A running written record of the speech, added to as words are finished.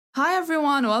Hi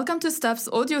everyone, welcome to Steps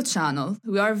audio channel.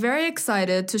 We are very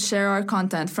excited to share our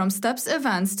content from Steps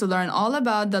events to learn all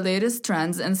about the latest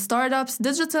trends in startups,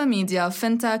 digital media,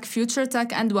 fintech, future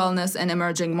tech, and wellness in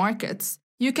emerging markets.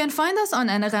 You can find us on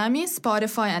Anagami,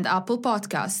 Spotify, and Apple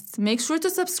Podcasts. Make sure to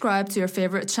subscribe to your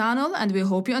favorite channel, and we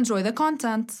hope you enjoy the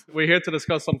content. We're here to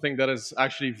discuss something that is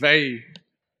actually very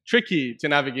tricky to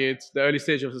navigate the early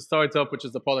stage of a startup, which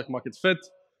is the product market fit.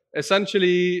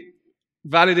 Essentially,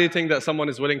 validating that someone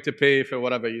is willing to pay for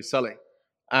whatever you're selling.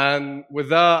 And with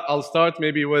that, I'll start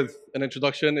maybe with an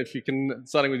introduction. If you can,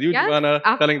 starting with you, Yes, Joanna,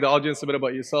 ab- telling the audience a bit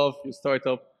about yourself, your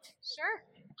startup. Sure.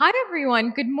 Hi,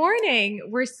 everyone. Good morning.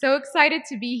 We're so excited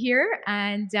to be here.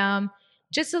 And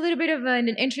just a little bit of an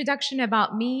introduction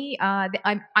about me.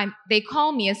 They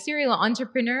call me a serial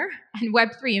entrepreneur and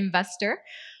Web3 investor.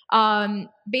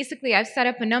 Basically, I've set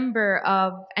up a number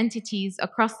of entities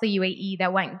across the UAE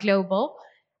that went global.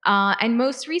 And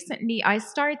most recently, I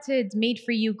started Made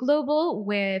for You Global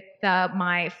with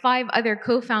my 5 other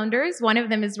co founders. One of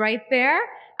them is right there,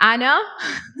 Anna.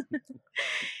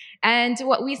 And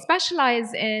what we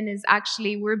specialize in is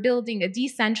actually we're building a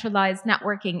decentralized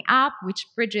networking app which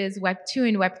bridges Web 2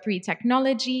 and Web 3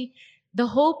 technology. The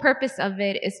whole purpose of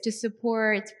it is to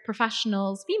support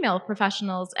professionals, female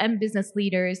professionals, and business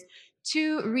leaders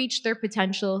to reach their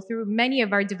potential through many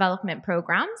of our development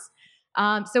programs.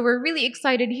 So we're really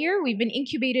excited here. We've been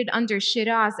incubated under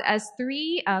Shiraz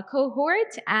S3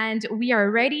 cohort, and we are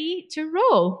ready to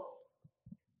roll.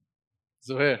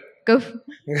 Zohair. Go.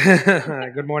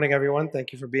 Good morning, everyone.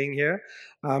 Thank you for being here.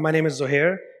 My name is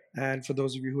Zohair, and for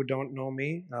those of you who don't know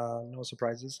me, no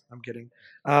surprises. I'm kidding.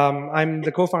 I'm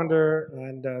the co-founder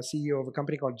and CEO of a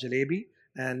company called Jalebi.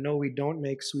 And no, we don't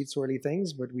make sweet, swirly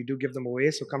things, but we do give them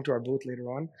away. So come to our booth later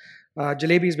on.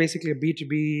 Jalebi is basically a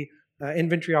B2B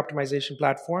inventory optimization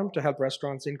platform to help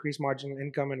restaurants increase marginal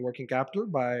income and working capital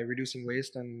by reducing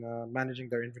waste and managing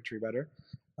their inventory better.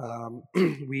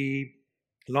 We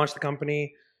launched the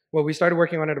company. Well, we started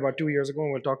working on it about 2 years ago,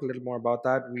 and we'll talk a little more about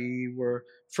that. We were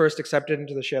first accepted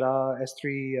into the Shera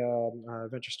S3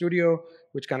 Venture Studio,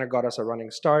 which kind of got us a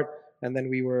running start. And then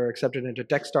we were accepted into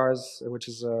Techstars, which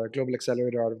is a global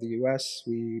accelerator out of the US.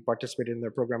 We participated in their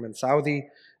program in Saudi.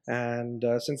 And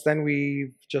since then,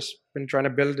 we've just been trying to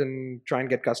build and try and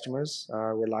get customers.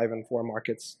 We're live in 4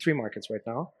 markets, 3 markets right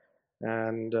now.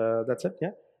 And that's it.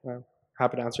 Yeah.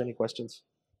 Happy to answer any questions.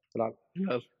 Bilal.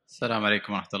 Yes. Assalamu alaikum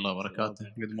warahmatullahi wabarakatuh.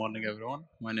 Good morning, everyone.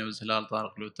 My name is Hilal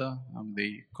Tariq Luta. I'm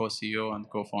the co-CEO and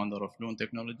co-founder of Loon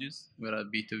Technologies. We're a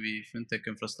B2B fintech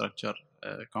infrastructure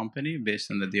company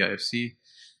based in the DIFC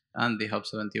and the Hub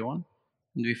 71.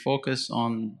 And we focus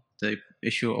on the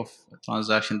issue of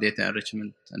transaction data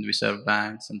enrichment, and we serve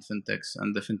banks and fintechs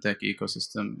and the fintech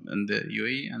ecosystem in the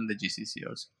UAE and the GCC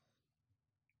also.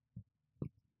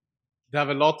 We have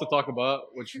a lot to talk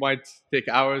about, which might take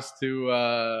hours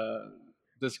to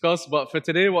discuss. But for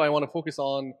today, what I want to focus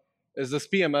on is this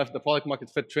PMF, the product market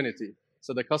fit trinity.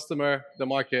 So the customer, the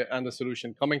market, and the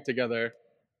solution coming together,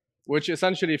 which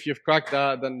essentially, if you've cracked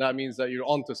that, then that means that you're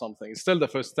onto something. It's still the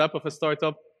first step of a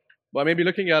startup, but maybe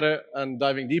looking at it and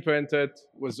diving deeper into it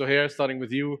with Zohair, starting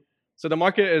with you. So the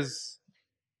market is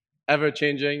ever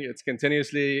changing, it's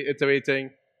continuously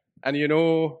iterating, and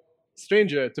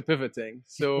stranger to pivoting.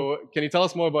 So can you tell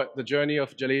us more about the journey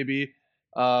of Jalebi,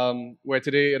 where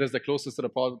today it is the closest to the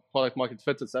product market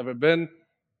fit it's ever been?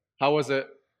 How was it?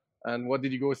 And what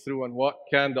did you go through? And what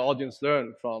can the audience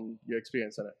learn from your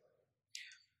experience in it?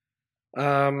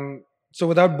 So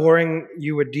without boring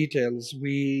you with details,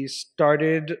 we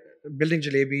started building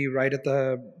Jalebi right at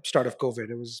the start of COVID.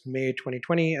 It was May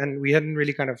 2020, and we hadn't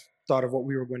really kind of thought of what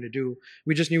we were going to do.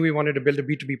 We just knew we wanted to build a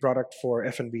B2B product for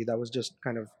F&B. That was just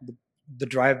kind of the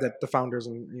drive that the founders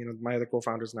and my other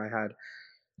co-founders and I had.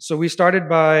 So we started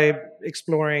by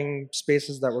exploring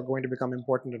spaces that were going to become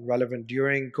important and relevant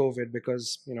during COVID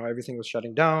because everything was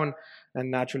shutting down,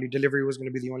 and naturally delivery was going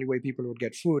to be the only way people would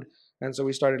get food. And so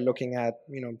we started looking at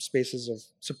spaces of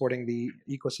supporting the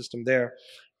ecosystem there.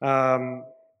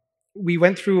 We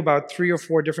went through about 3 or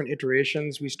 4 different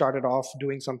iterations. We started off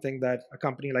doing something that a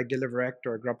company like Deliverect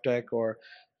or GrubTech or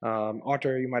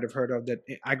Otter, you might have heard of, that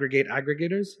aggregate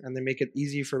aggregators, and they make it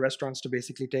easy for restaurants to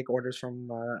basically take orders from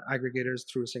aggregators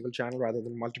through a single channel rather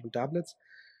than multiple tablets.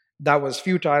 That was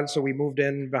futile, so we moved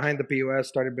in behind the POS,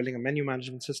 started building a menu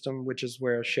management system, which is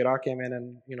where Shira came in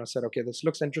and said, okay, this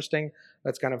looks interesting.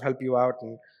 Let's kind of help you out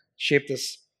and shape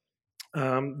this.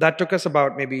 That took us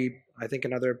about maybe, I think,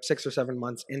 another 6 or 7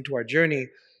 months into our journey.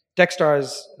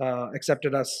 Techstars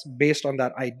accepted us based on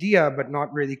that idea, but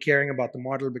not really caring about the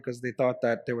model because they thought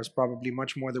that there was probably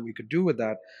much more that we could do with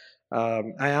that.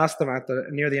 I asked them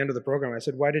near the end of the program, I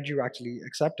said, why did you actually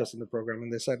accept us in the program?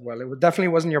 And they said, well, it definitely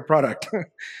wasn't your product.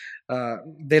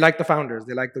 They liked the founders.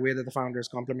 They liked the way that the founders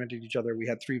complemented each other. We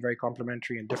had three very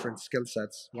complementary and different skill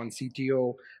sets, one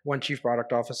CTO, one chief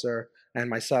product officer, and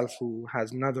myself, who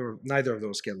has neither of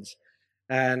those skills.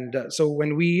 And so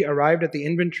when we arrived at the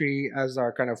inventory as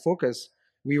our kind of focus,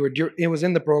 it was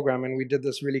in the program, and we did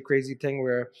this really crazy thing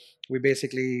where we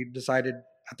basically decided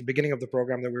at the beginning of the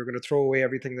program that we were going to throw away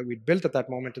everything that we'd built at that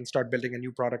moment and start building a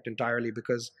new product entirely,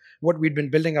 because what we'd been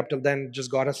building up till then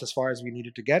just got us as far as we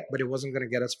needed to get, but it wasn't going to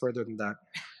get us further than that.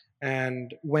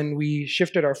 And when we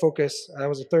shifted our focus, that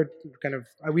was a third kind of,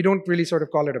 we don't really sort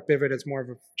of call it a pivot, it's more of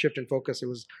a shift in focus. It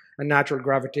was a natural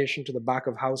gravitation to the back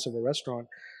of house of a restaurant.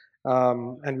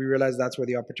 And we realized that's where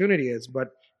the opportunity is. But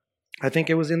I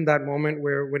think it was in that moment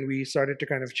where when we started to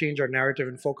kind of change our narrative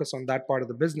and focus on that part of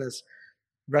the business,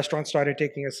 restaurants started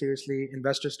taking us seriously,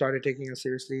 investors started taking us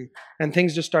seriously, and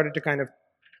things just started to kind of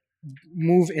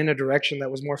move in a direction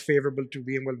that was more favorable to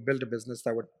being able to build a business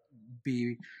that would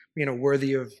be,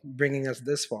 worthy of bringing us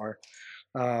this far.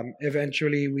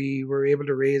 Eventually, we were able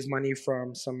to raise money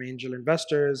from some angel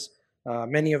investors,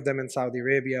 many of them in Saudi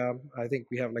Arabia. I think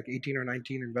we have like 18 or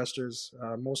 19 investors,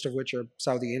 most of which are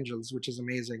Saudi angels, which is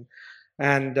amazing.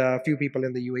 And a few people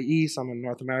in the UAE, some in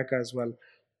North America as well.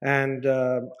 And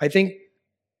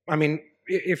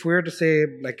if we were to say,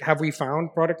 like, have we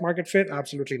found product market fit?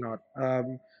 Absolutely not.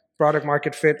 Product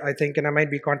market fit, I think, and I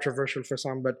might be controversial for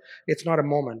some, but it's not a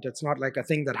moment. It's not like a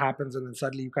thing that happens and then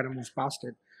suddenly you kind of move past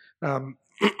it.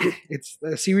 It's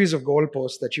a series of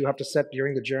goalposts that you have to set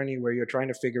during the journey where you're trying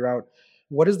to figure out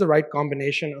what is the right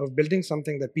combination of building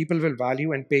something that people will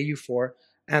value and pay you for,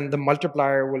 and the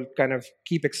multiplier will kind of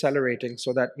keep accelerating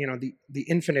so that, the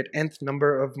infinite nth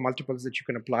number of multiples that you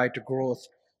can apply to growth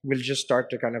will just start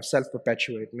to kind of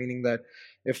self-perpetuate, meaning that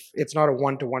if it's not a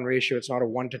 1-to-1 ratio, it's not a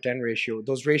 1-to-10 ratio.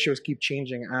 Those ratios keep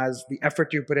changing as the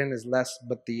effort you put in is less,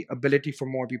 but the ability for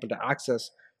more people to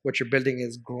access what you're building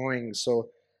is growing. So,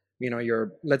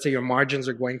 let's say your margins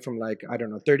are going from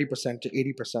 30% to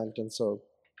 80%. And so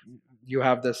you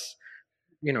have this,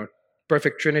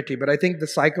 perfect trinity. But I think the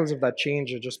cycles of that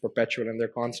change are just perpetual and they're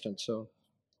constant. So,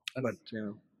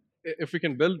 if we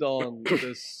can build on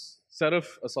this set of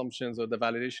assumptions or the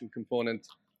validation component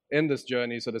in this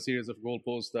journey, so the series of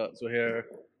goalposts that Zuhair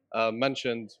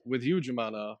mentioned, with you,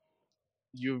 Jumana,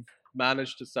 you've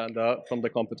managed to stand out from the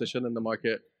competition in the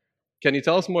market. Can you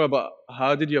tell us more about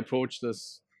how did you approach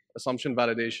this assumption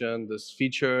validation, this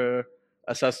feature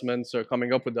assessments, or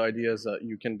coming up with the ideas that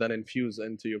you can then infuse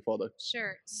into your product?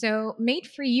 Sure. So Made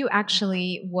for You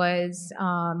actually was...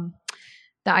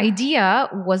 the idea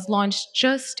was launched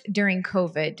just during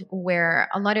COVID, where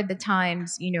a lot of the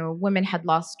times, women had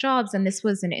lost jobs, and this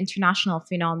was an international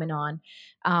phenomenon.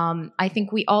 I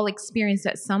think we all experienced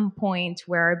at some point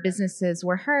where our businesses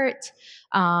were hurt.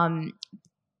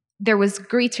 There was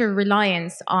greater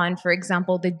reliance on, for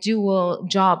example, the dual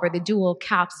job or the dual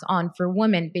caps on for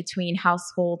women between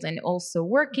household and also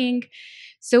working.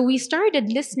 So we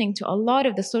started listening to a lot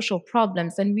of the social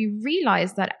problems, and we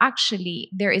realized that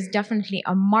actually there is definitely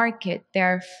a market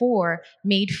there for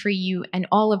Made for You and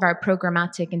all of our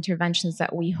programmatic interventions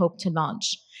that we hope to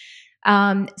launch.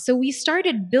 So we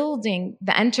started building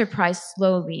the enterprise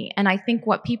slowly. And I think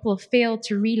what people fail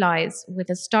to realize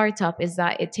with a startup is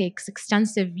that it takes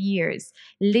extensive years,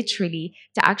 literally,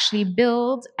 to actually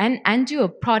build and do a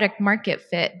product market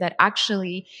fit that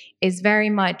actually is very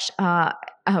much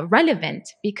relevant,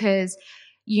 because,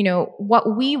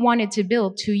 what we wanted to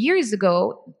build 2 years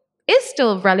ago is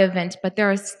still relevant, but there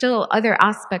are still other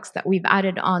aspects that we've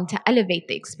added on to elevate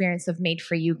the experience of Made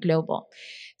for You Global.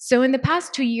 So in the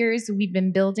past 2 years, we've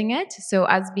been building it. So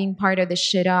as being part of the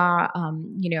Shira,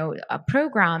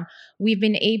 program, we've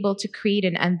been able to create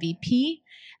an MVP.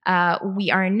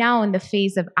 We are now in the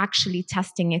phase of actually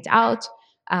testing it out.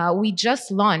 We just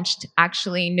launched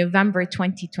actually in November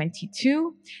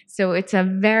 2022. So it's a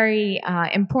very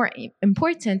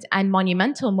important and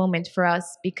monumental moment for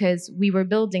us, because we were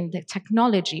building the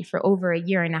technology for over a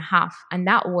year and a half. And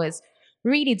that was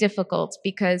really difficult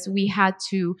because we had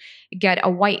to get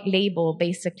a white label,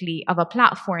 basically, of a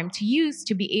platform to use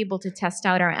to be able to test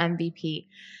out our MVP.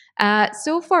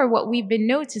 So far, what we've been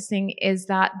noticing is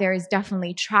that there is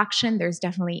definitely traction, there's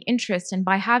definitely interest. And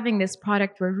by having this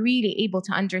product, we're really able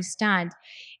to understand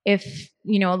if,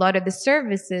 a lot of the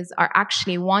services are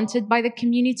actually wanted by the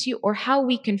community, or how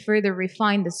we can further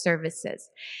refine the services.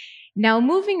 Now,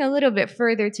 moving a little bit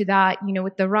further to that,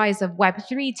 with the rise of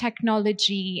Web3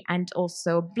 technology and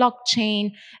also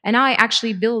blockchain, and I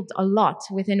actually build a lot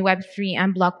within Web3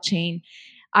 and blockchain,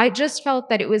 I just felt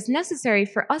that it was necessary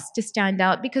for us to stand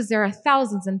out because there are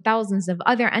thousands and thousands of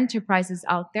other enterprises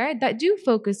out there that do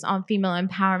focus on female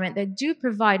empowerment, that do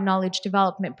provide knowledge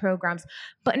development programs,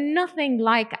 but nothing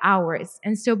like ours.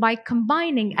 And so by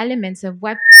combining elements of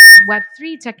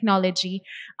Web3 technology,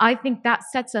 I think that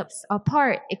sets us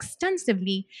apart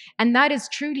extensively, and that is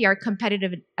truly our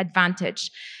competitive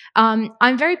advantage.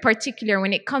 I'm very particular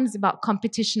when it comes about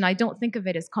competition. I don't think of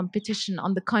it as competition.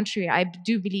 On the contrary, I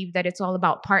do believe that it's all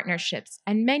about partnerships.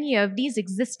 And many of these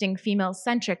existing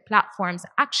female-centric platforms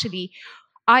actually,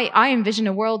 I envision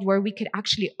a world where we could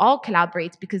actually all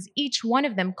collaborate because each one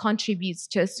of them contributes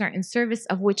to a certain service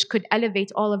of which could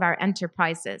elevate all of our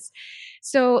enterprises.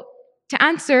 So to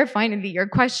answer finally your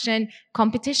question,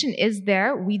 competition is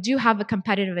there. We do have a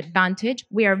competitive advantage.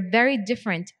 We are very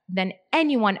different than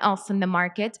anyone else in the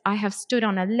market. I have stood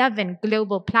on 11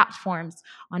 global platforms,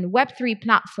 on Web3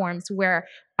 platforms, where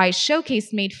I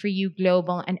showcased Made for You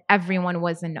Global, and everyone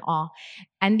was in awe.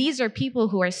 And these are people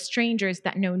who are strangers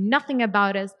that know nothing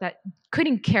about us, that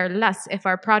couldn't care less if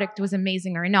our product was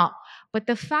amazing or not. But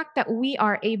the fact that we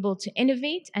are able to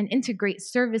innovate and integrate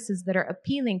services that are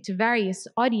appealing to various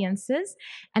audiences,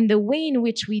 and the way in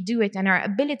which we do it, and our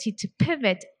ability to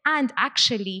pivot and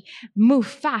actually move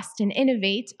fast and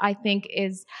innovate, I think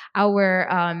is our,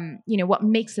 what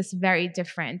makes us very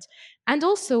different. And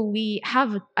also, we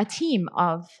have a team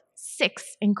of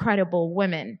 6 incredible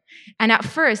women. And at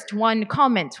first, one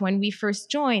comment when we first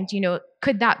joined,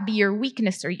 could that be your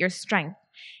weakness or your strength?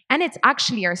 And it's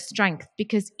actually our strength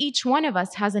because each one of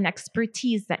us has an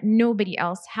expertise that nobody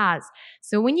else has.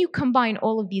 So when you combine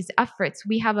all of these efforts,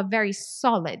 we have a very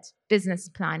solid business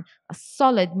plan, a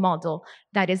solid model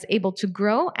that is able to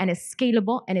grow and is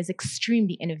scalable and is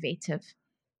extremely innovative.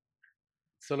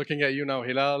 So looking at you now,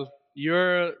 Hilal,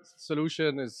 your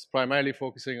solution is primarily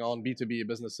focusing on B2B,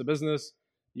 business to business.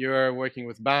 You're working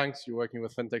with banks, you're working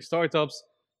with fintech startups,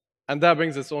 and that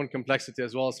brings its own complexity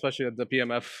as well, especially at the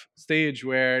PMF stage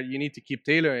where you need to keep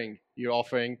tailoring your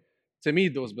offering to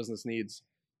meet those business needs.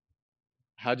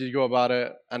 How did you go about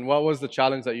it? And what was the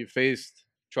challenge that you faced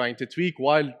trying to tweak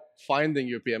while finding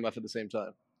your PMF at the same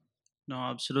time? No,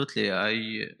 absolutely.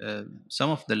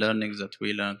 Some of the learnings that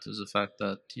we learned is the fact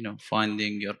that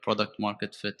finding your product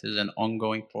market fit is an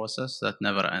ongoing process that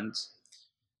never ends.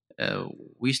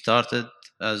 We started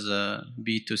as a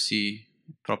B2C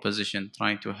proposition,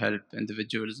 trying to help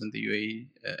individuals in the UAE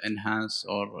enhance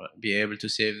or be able to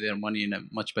save their money in a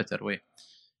much better way.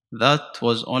 That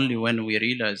was only when we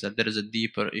realized that there is a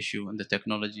deeper issue in the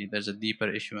technology, there's a deeper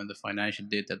issue in the financial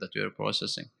data that we are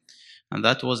processing. And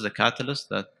that was the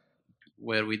catalyst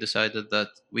where we decided that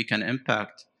we can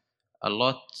impact a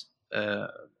lot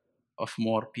of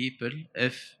more people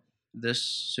if this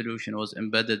solution was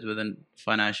embedded within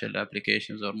financial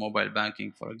applications or mobile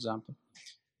banking, for example.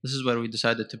 This is where we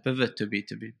decided to pivot to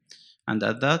B2B. And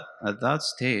at that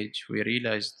stage, we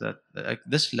realized that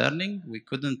this learning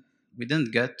we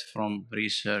didn't get from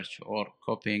research or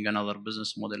copying another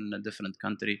business model in a different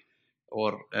country,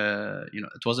 or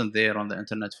it wasn't there on the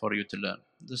internet for you to learn.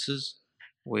 This is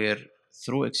where,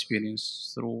 through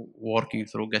experience, through working,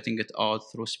 through getting it out,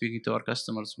 through speaking to our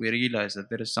customers, we realized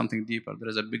that there is something deeper, there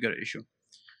is a bigger issue.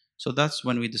 So that's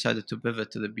when we decided to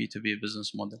pivot to the B2B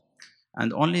business model.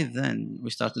 And only then we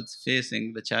started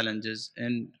facing the challenges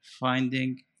in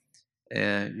finding,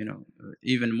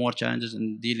 even more challenges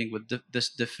in dealing with this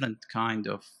different kind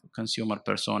of consumer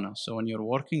persona. So when you're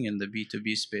working in the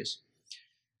B2B space,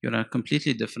 you're in a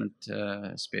completely different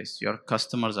space. Your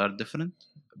customers are different.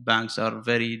 Banks are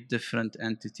very different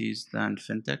entities than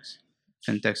fintechs.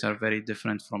 Fintechs are very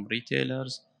different from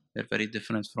retailers. They're very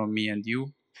different from me and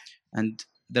you. And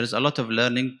there's a lot of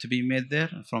learning to be made there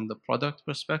from the product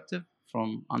perspective,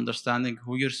 from understanding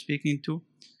who you're speaking to,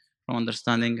 from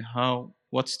understanding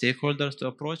what stakeholders to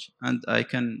approach. And I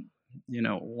can,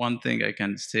 one thing I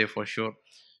can say for sure,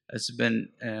 it's been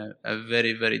a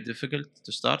very, very difficult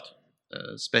to start,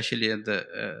 especially in the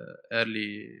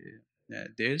early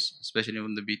days, especially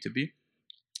on the B2B.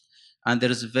 And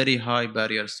there is very high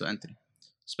barriers to entry,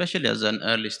 especially as an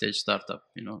early stage startup.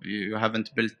 You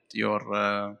haven't built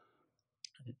your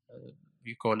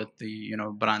we call it the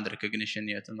brand recognition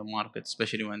yet in the market,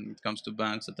 especially when it comes to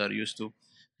banks that are used to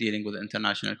dealing with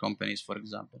international companies, for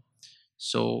example.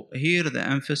 So here the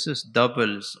emphasis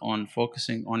doubles on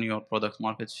focusing on your product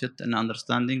market fit and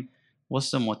understanding what's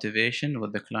the motivation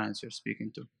with the clients you're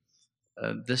speaking to.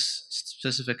 This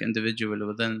specific individual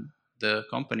within the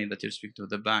company that you're speaking to,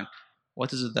 the bank,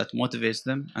 what is it that motivates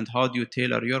them, and how do you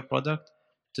tailor your product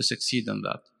to succeed in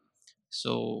that?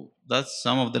 So that's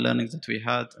some of the learnings that we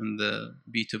had in the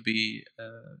B2B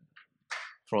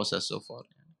process so far.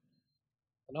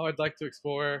 Now I'd like to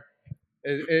explore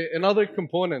another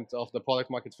component of the product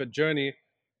market fit journey,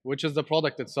 which is the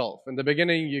product itself. In the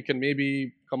beginning, you can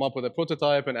maybe come up with a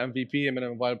prototype, an MVP, a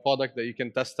minimum viable product that you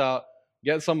can test out,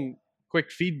 get some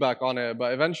quick feedback on it,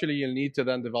 but eventually you'll need to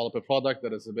then develop a product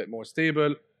that is a bit more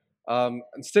stable, and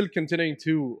still continuing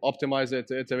to optimize it,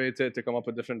 to iterate it, to come up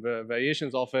with different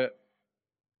variations of it.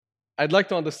 I'd like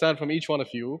to understand from each one of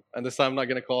you, and this time I'm not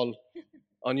going to call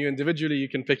on you individually, you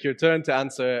can pick your turn to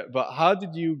answer it, but how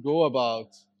did you go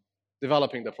about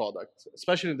developing the product,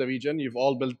 especially in the region? You've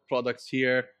all built products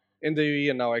here in the UAE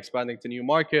and now expanding to new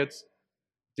markets.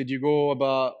 Did you go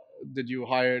about, did you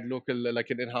hire local,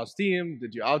 like an in-house team?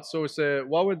 Did you outsource it?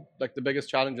 What were like the biggest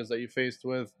challenges that you faced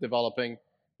with developing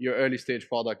your early stage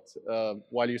product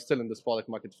while you're still in this product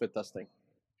market fit testing?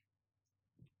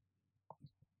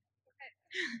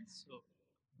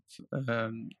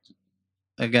 So,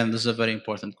 again, this is a very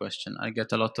important question. I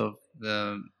get a lot of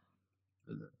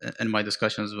in my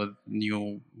discussions with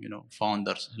new,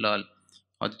 founders. Hilal,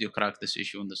 how did you crack this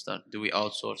issue in the start? Do we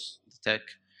outsource the tech?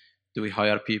 Do we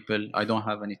hire people? I don't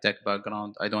have any tech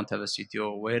background. I don't have a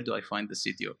CTO. Where do I find the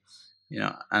CTO?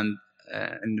 And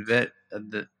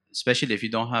especially if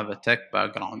you don't have a tech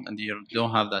background and you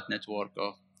don't have that network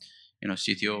of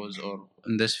CTOs or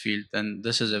in this field, then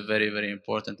this is a very, very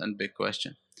important and big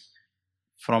question.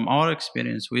 From our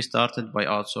experience, we started by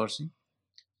outsourcing,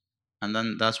 and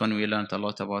then that's when we learned a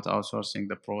lot about outsourcing,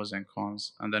 the pros and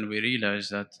cons, and then we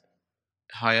realized that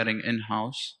hiring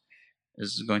in-house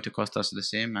is going to cost us the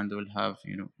same, and we'll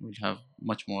have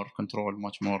much more control,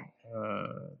 much more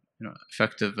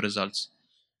effective results,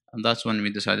 and that's when we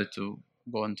decided to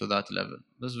go into that level.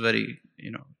 This is very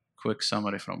quick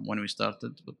summary from when we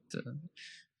started, but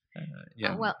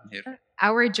yeah. Well,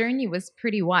 our journey was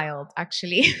pretty wild,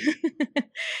 actually.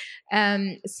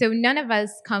 So none of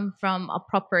us come from a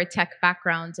proper tech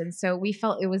background. And so we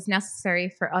felt it was necessary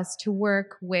for us to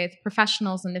work with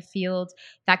professionals in the field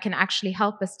that can actually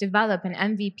help us develop an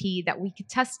MVP that we could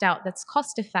test out, that's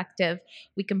cost effective.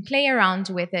 We can play around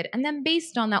with it. And then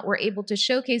based on that, we're able to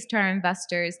showcase to our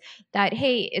investors that,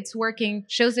 hey, it's working,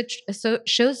 shows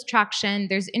traction,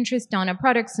 there's interest on our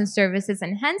products and services.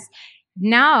 And hence,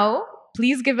 now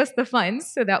please give us the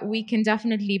funds so that we can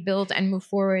definitely build and move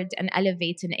forward and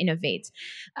elevate and innovate.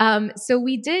 So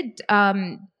we did,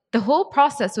 the whole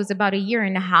process was about 1.5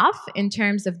 years in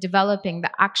terms of developing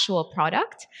the actual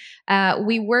product.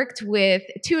 We worked with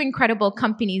 2 incredible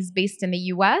companies based in the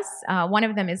US. One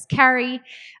of them is Carry.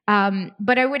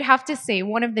 But I would have to say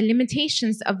one of the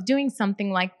limitations of doing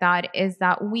something like that is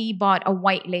that we bought a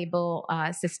white label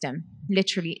system.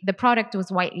 Literally, the product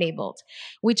was white labeled,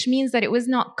 which means that it was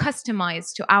not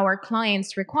customized to our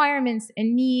clients' requirements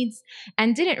and needs,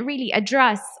 and didn't really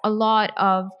address a lot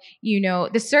of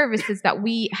the services that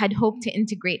we had hoped to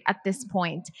integrate at this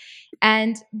point.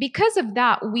 And because of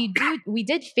that, we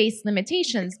did face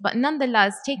limitations, but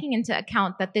nonetheless, taking into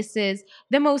account that this is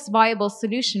the most viable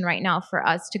solution right now for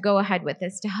us to go ahead with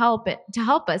this, to help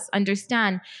us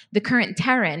understand the current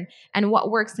terrain and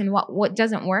what works and what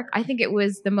doesn't work, I think it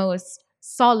was the most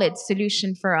solid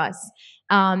solution for us.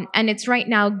 And it's right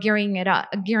now gearing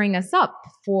us up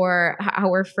for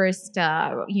our first,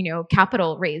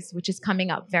 capital raise, which is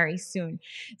coming up very soon.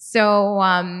 So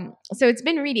it's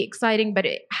been really exciting, but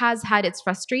it has had its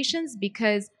frustrations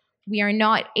because we are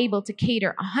not able to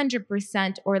cater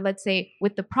 100%, or let's say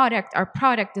with the product, our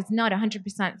product does not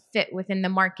 100% fit within the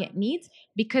market needs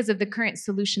because of the current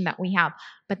solution that we have.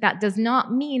 But that does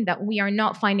not mean that we are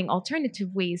not finding alternative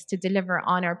ways to deliver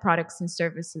on our products and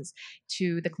services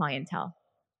to the clientele.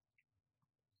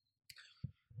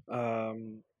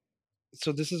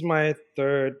 So this is my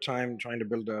 3rd time trying to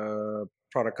build a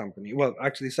product company. Well,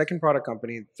 actually, 2nd product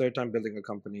company, 3rd time building a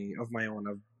company of my own.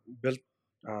 I've built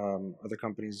other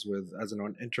companies as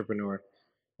an entrepreneur,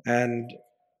 and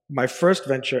my first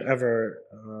venture ever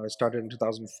started in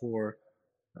 2004.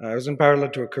 It was in parallel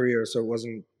to a career, so it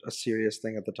wasn't a serious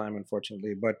thing at the time,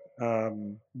 unfortunately. But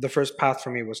the first path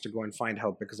for me was to go and find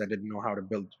help because I didn't know how to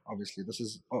build. Obviously, this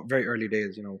is very early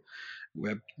days.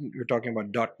 We're talking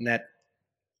about .NET.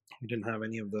 We didn't have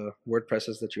any of the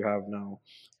WordPresses that you have now.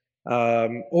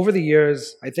 Over the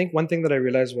years, I think one thing that I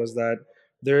realized was that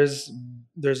there's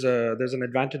an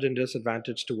advantage and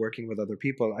disadvantage to working with other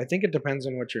people. I think it depends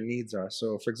on what your needs are.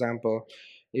 So, for example,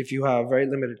 if you have very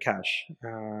limited cash,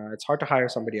 it's hard to hire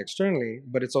somebody externally,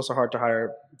 but it's also hard to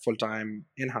hire full-time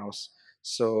in-house.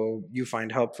 So you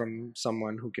find help from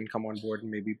someone who can come on board and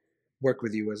maybe work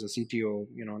with you as a CTO,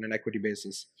 on an equity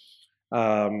basis.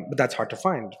 But that's hard to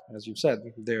find, as you've said.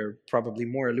 They're probably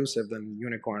more elusive than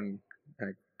unicorn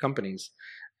companies.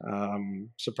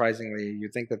 Surprisingly, you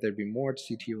think that there'd be more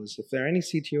CTOs. If there are any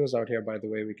CTOs out here, by the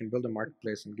way, we can build a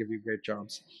marketplace and give you great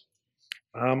jobs.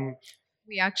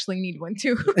 We actually need one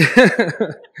too.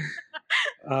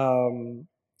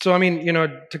 So, I mean,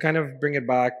 to kind of bring it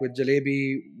back with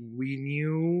Jalebi, we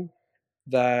knew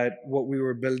that what we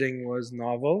were building was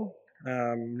novel.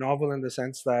 Novel in the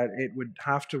sense that it would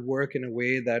have to work in a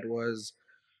way that was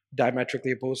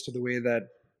diametrically opposed to the way that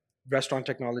restaurant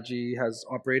technology has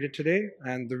operated today.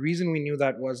 And the reason we knew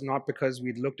that was not because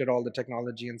we'd looked at all the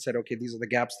technology and said, okay, these are the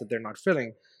gaps that they're not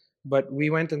filling, but we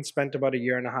went and spent about a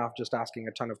year and a half just asking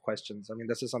a ton of questions. I mean,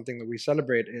 this is something that we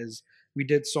celebrate, is we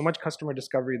did so much customer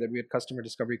discovery that we had customer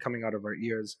discovery coming out of our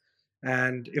ears.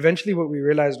 And eventually what we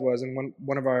realized was, and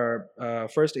one of our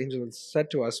first angels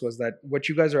said to us was that what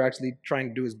you guys are actually trying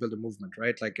to do is build a movement,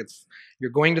 right? Like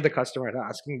you're going to the customer and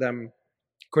asking them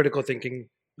critical thinking,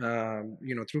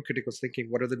 through critical thinking,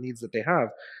 what are the needs that they have,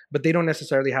 but they don't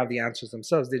necessarily have the answers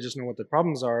themselves. They just know what the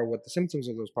problems are, what the symptoms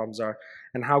of those problems are,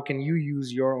 and how can you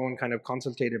use your own kind of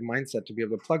consultative mindset to be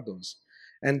able to plug those.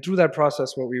 And through that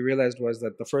process, what we realized was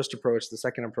that the first approach, the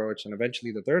second approach, and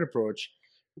eventually the third approach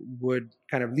would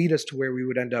kind of lead us to where we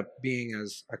would end up being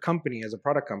as a company, as a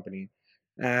product company.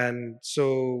 And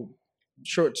so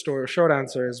short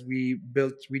answer is we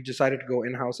decided to go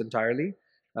in-house entirely.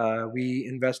 We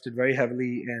invested very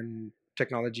heavily in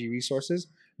technology resources.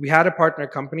 We had a partner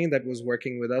company that was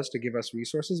working with us to give us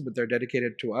resources, but they're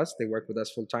dedicated to us. They work with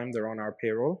us full time. They're on our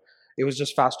payroll. It was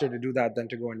just faster to do that than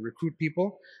to go and recruit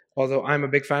people. Although I'm a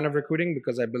big fan of recruiting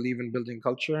because I believe in building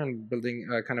culture and building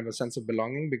kind of a sense of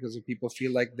belonging, because if people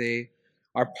feel like they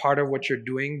are part of what you're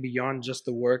doing beyond just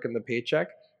the work and the paycheck,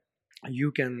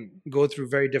 you can go through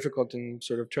very difficult and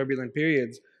sort of turbulent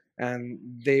periods and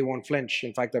they won't flinch.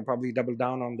 In fact, they'll probably double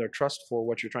down on their trust for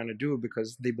what you're trying to do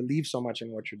because they believe so much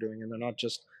in what you're doing and they're not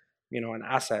just, an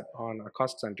asset on a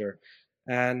cost center.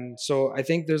 And so I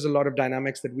think there's a lot of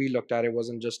dynamics that we looked at. It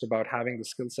wasn't just about having the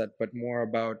skill set, but more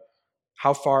about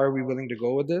how far are we willing to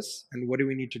go with this and what do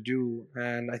we need to do.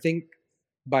 And I think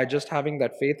by just having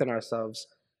that faith in ourselves,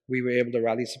 we were able to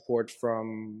rally support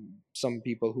from some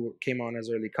people who came on as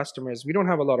early customers. We don't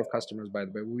have a lot of customers, by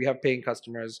the way. We have paying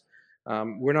customers.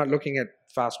 We're not looking at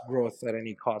fast growth at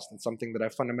any cost. It's something that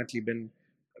I've fundamentally been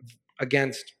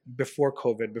against before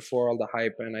COVID, before all the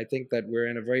hype. And I think that we're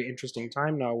in a very interesting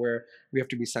time now where we have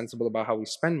to be sensible about how we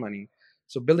spend money.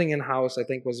 So building in-house, I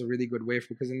think, was a really good way,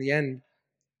 because in the end,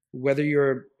 whether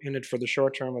you're in it for the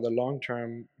short term or the long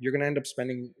term, you're going to end up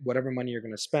spending whatever money you're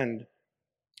going to spend.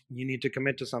 You need to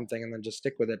commit to something and then just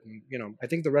stick with it. And, I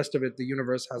think the rest of it, the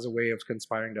universe has a way of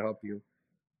conspiring to help you.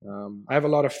 I have a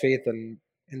lot of faith in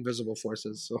invisible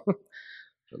forces. So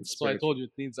that's why I told you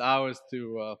it needs hours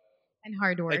to... and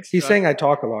hard work. He's saying I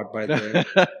talk a lot, by the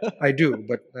way. I do,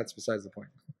 but that's besides the point.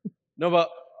 No, but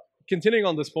continuing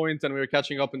on this point, and we were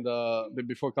catching up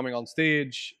before coming on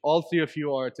stage, all three of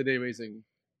you are today raising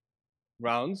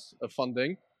rounds of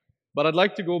funding. But I'd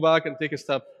like to go back and take a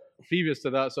step previous to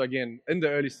that. So again, in the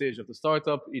early stage of the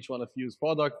startup, each one of you's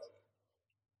product,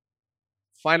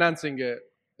 financing it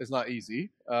is not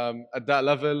easy. At that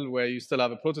level where you still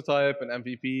have a prototype, an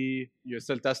MVP, you're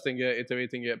still testing it,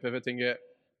 iterating it, pivoting it,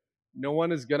 no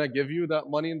one is going to give you that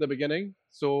money in the beginning.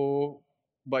 So,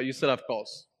 but you still have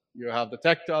costs. You have the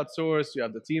tech to outsource, you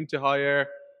have the team to hire.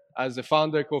 As a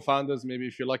founder, co-founders, maybe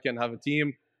if you're lucky and have a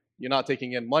team, you're not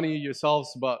taking in money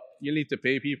yourselves, but you need to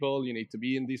pay people, you need to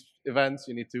be in these events,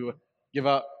 you need to give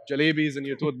out jalebis in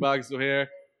your tote bags to here.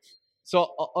 So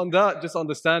on that, just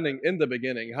understanding in the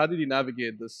beginning, how did you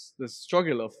navigate this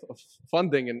struggle of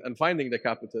funding and finding the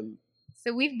capital?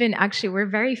 So we're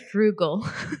very frugal.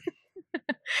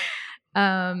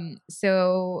 And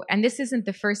this isn't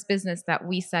the first business that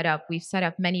we set up. We've set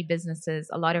up many businesses,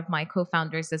 a lot of my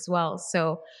co-founders as well.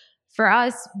 So for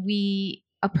us, we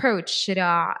approached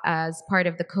Shida as part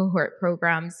of the cohort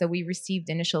program. So we received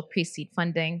initial pre-seed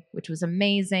funding, which was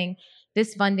amazing.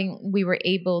 This funding, we were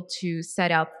able to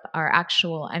set up our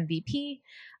actual MVP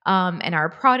and our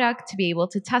product to be able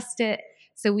to test it.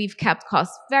 So we've kept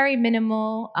costs very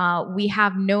minimal. We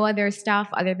have no other staff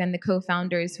other than the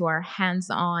co-founders who are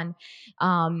hands-on.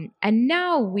 And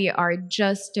now we are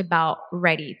just about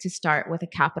ready to start with a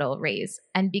capital raise.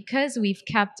 And because we've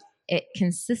kept it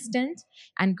consistent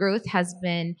and growth has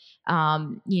been,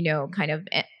 kind of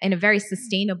in a very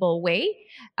sustainable way,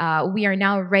 we are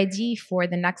now ready for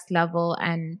the next level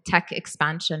and tech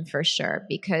expansion for sure,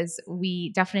 because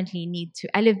we definitely need to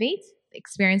elevate the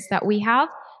experience that we have,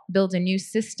 build a new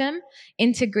system,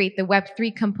 integrate the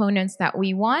Web3 components that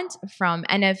we want, from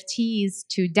NFTs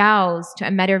to DAOs to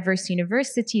a metaverse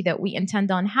university that we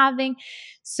intend on having.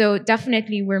 So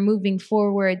definitely we're moving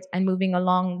forward and moving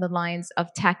along the lines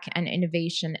of tech and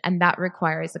innovation, and that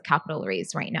requires a capital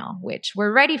raise right now, which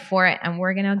we're ready for it, and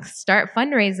we're going to start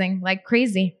fundraising like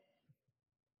crazy.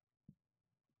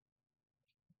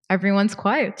 Everyone's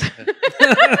quiet.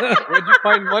 Where'd you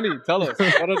find money? Tell us.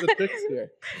 What are the tricks here?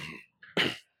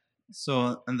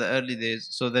 So in the early days,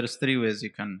 so there's three ways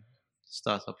you can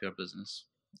start up your business,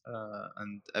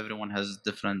 and everyone has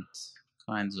different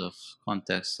kinds of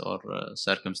contexts or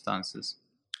circumstances.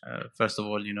 First of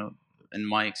all, in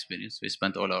my experience, we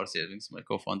spent all our savings, my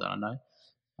co-founder and I,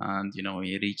 and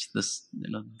we reached this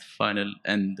final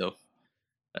end of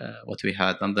what we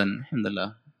had, and then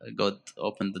alhamdulillah, God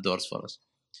opened the doors for us.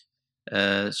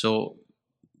 So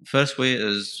first way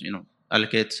is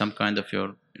allocate some kind of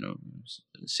your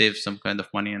save some kind of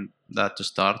money and that to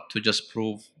start to just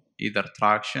prove either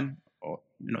traction or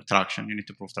traction. You need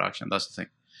to prove traction. That's the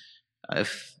thing.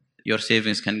 If your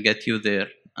savings can get you there,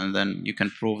 and then you can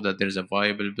prove that there's a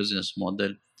viable business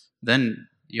model, then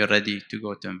you're ready to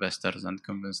go to investors and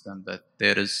convince them that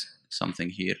there is something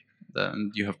here,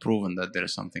 and you have proven that there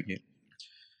is something here.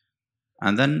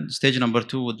 And then stage number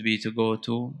 2 would be to go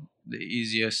to the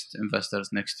easiest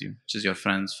investors next to you, which is your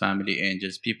friends, family,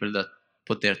 angels, people that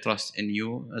put their trust in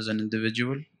you as an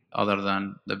individual other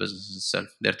than the business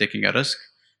itself. They're taking a risk.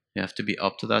 You have to be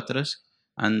up to that risk.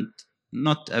 And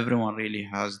not everyone really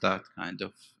has that kind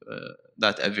of,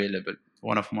 that available.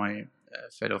 One of my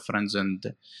fellow friends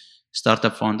and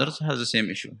startup founders has the same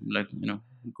issue. Like,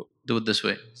 do it this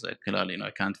way. It's like,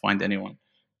 I can't find anyone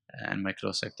in my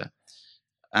close sector.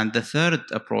 And the third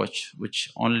approach, which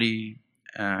only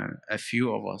a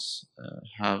few of us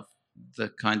have the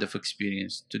kind of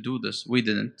experience to do this. We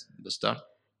didn't at the start,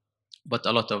 but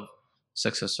a lot of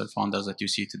successful founders that you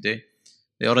see today,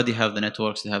 they already have the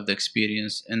networks, they have the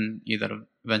experience in either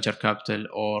venture capital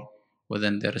or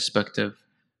within their respective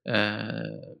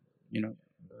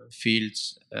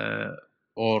fields,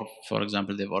 or for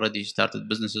example, they've already started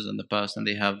businesses in the past and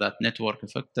they have that network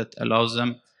effect that allows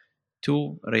them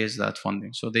to raise that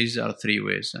funding. So these are three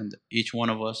ways, and each one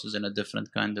of us is in a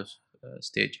different kind of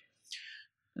stage.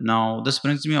 Now, this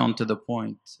brings me on to the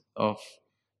point of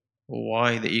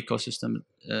why the ecosystem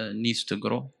needs to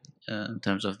grow in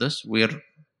terms of this. We're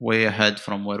way ahead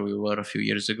from where we were a few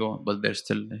years ago, but there's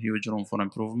still a huge room for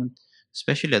improvement,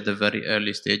 especially at the very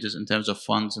early stages in terms of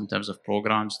funds, in terms of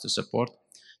programs to support.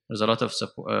 There's a lot of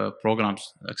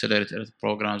programs, accelerated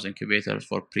programs, incubators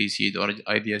for pre-seed or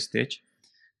idea stage.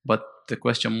 But the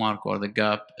question mark or the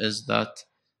gap is that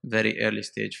very early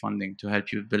stage funding to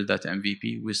help you build that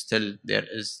MVP. There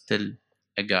is still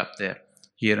a gap there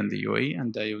here in the UAE,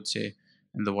 and I would say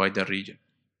in the wider region.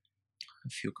 A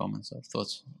few comments or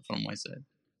thoughts from my side.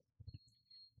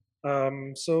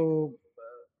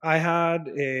 I had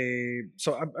a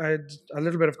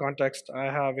little bit of context. I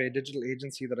have a digital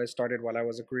agency that I started while I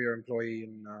was a career employee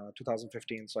in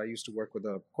 2015. So I used to work with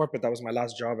a corporate. That was my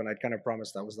last job, and I'd kind of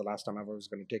promised that was the last time I was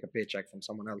going to take a paycheck from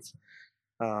someone else.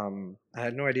 I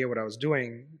had no idea what I was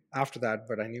doing after that,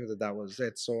 but I knew that that was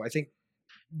it. So I think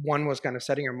one was kind of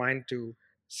setting your mind to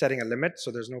setting a limit.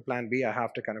 So there's no plan B. I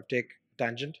have to kind of take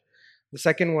tangent. The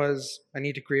second was I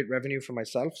need to create revenue for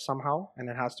myself somehow, and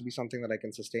it has to be something that I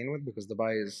can sustain with because the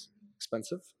buy is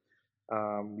expensive.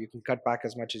 You can cut back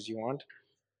as much as you want.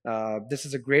 This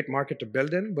is a great market to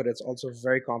build in, but it's also a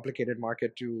very complicated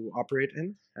market to operate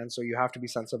in. And so you have to be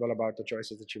sensible about the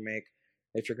choices that you make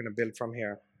if you're going to build from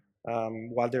here.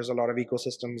 While there's a lot of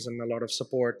ecosystems and a lot of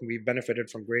support, we've benefited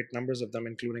from great numbers of them,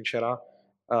 including Shara.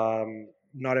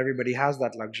 Not everybody has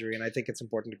that luxury, and I think it's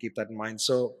important to keep that in mind.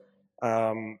 So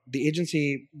the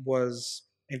agency was,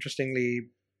 interestingly,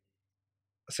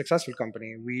 a successful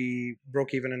company. We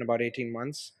broke even in about 18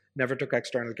 months, never took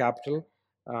external capital,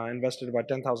 invested about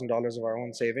 $10,000 of our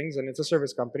own savings, and it's a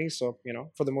service company. So,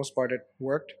 for the most part, it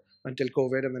worked until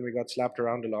COVID, and then we got slapped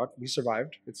around a lot. We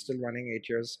survived. It's still running 8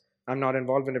 years. I'm not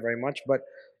involved in it very much, but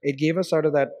it gave us out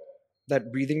of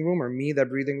that breathing room, or me, that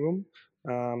breathing room,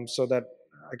 so that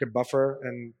I could buffer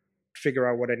and figure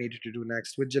out what I needed to do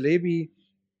next. With Jalebi,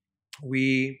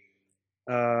 we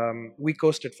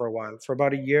coasted for a while. For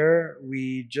about a year,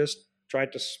 we just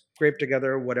tried to scrape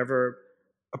together whatever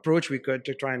approach we could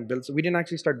to try and build. So we didn't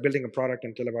actually start building a product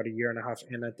until about a year and a half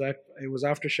in. It was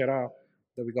after Shara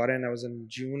that we got in. That was in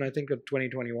June, I think, of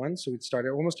 2021. So it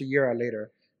started almost a year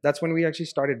later. That's when we actually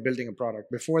started building a product.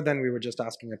 Before then, we were just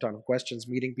asking a ton of questions,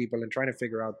 meeting people, and trying to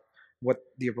figure out what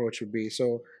the approach would be.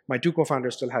 So my two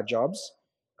co-founders still had jobs.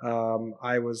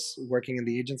 I was working in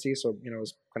the agency, so I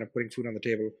was kind of putting food on the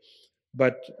table.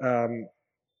 But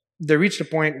they reached a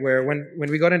point where when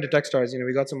we got into Techstars,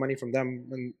 we got some money from them,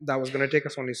 and that was going to take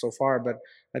us only so far. But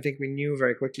I think we knew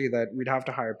very quickly that we'd have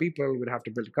to hire people, we'd have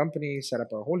to build a company, set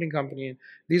up our holding company.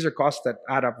 These are costs that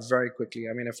add up very quickly.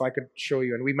 I mean, if I could show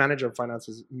you, and we manage our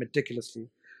finances meticulously,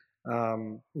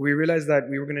 we realized that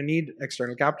we were going to need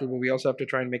external capital, but we also have to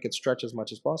try and make it stretch as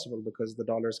much as possible because the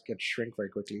dollars get shrink very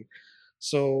quickly.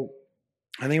 So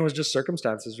I think it was just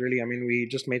circumstances, really. I mean, we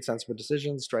just made sensible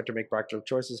decisions, tried to make practical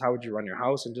choices. How would you run your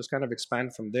house? And just kind of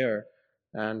expand from there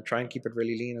and try and keep it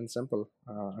really lean and simple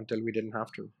until we didn't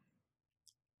have to.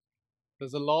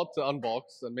 There's a lot to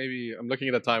unbox, and maybe I'm looking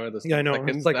at the timer this Yeah, I know.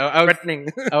 seconds. It's like threatening.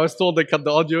 I was told they cut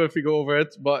the audio if we go over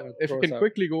it, but Yeah, if you throw can us out.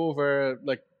 quickly go over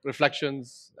like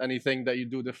reflections, anything that you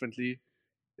do differently,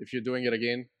 if you're doing it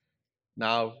again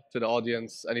now to the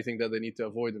audience, anything that they need to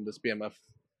avoid in this PMF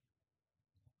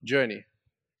journey.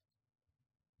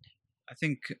 I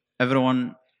think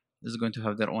everyone is going to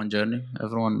have their own journey.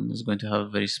 Everyone is going to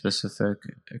have very specific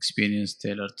experience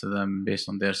tailored to them based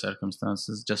on their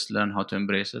circumstances. Just learn how to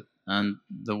embrace it. And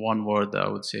the one word that I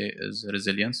would say is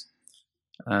resilience.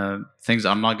 Things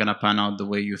are not going to pan out the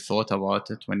way you thought about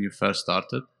it when you first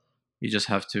started. You just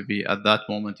have to be, at that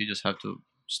moment, you just have to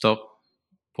stop,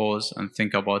 pause, and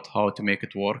think about how to make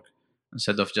it work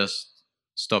instead of just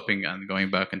stopping and going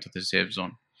back into the safe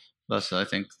zone. That's, I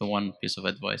think, the one piece of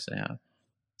advice I have.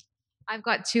 I've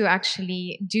got two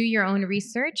actually. Do your own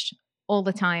research all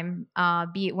the time,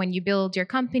 be it when you build your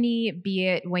company, be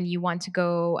it when you want to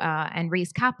go and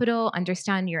raise capital,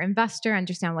 understand your investor,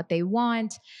 understand what they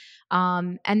want.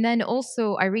 And then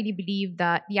also, I really believe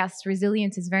that, yes,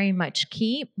 resilience is very much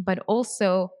key, but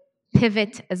also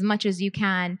pivot as much as you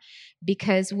can,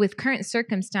 because with current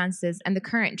circumstances and the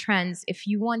current trends, if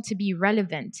you want to be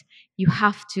relevant, you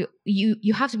have to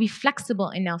be flexible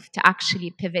enough to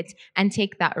actually pivot and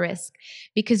take that risk,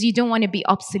 because you don't want to be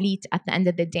obsolete at the end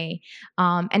of the day.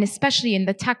 And especially in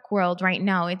the tech world right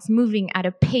now, it's moving at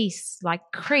a pace like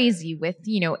crazy with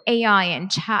AI and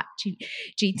chat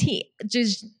GT.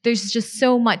 There's just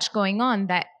so much going on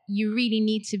that you really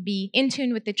need to be in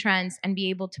tune with the trends and be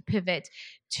able to pivot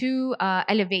to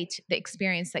elevate the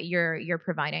experience that you're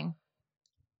providing.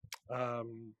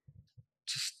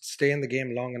 Just stay in the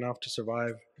game long enough to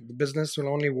survive. The business will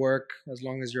only work as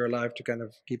long as you're alive to kind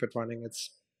of keep it running.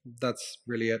 That's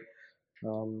really it.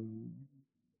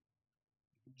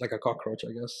 Like a cockroach,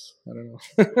 I guess. I don't know.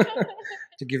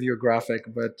 To give you a graphic,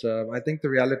 but I think the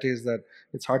reality is that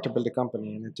it's hard to build a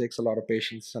company, and it takes a lot of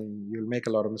patience, and you'll make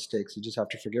a lot of mistakes. You just have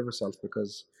to forgive yourself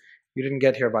because you didn't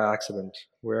get here by accident.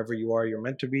 Wherever you are, you're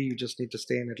meant to be. You just need to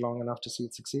stay in it long enough to see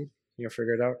it succeed. You'll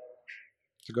figure it out.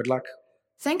 So good luck.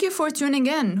 Thank you for tuning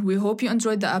in. We hope you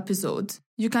enjoyed the episode.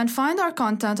 You can find our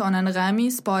content on Anghami,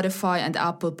 Spotify, and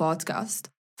Apple Podcast.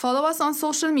 Follow us on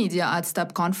social media at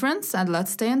Step Conference, and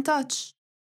let's stay in touch.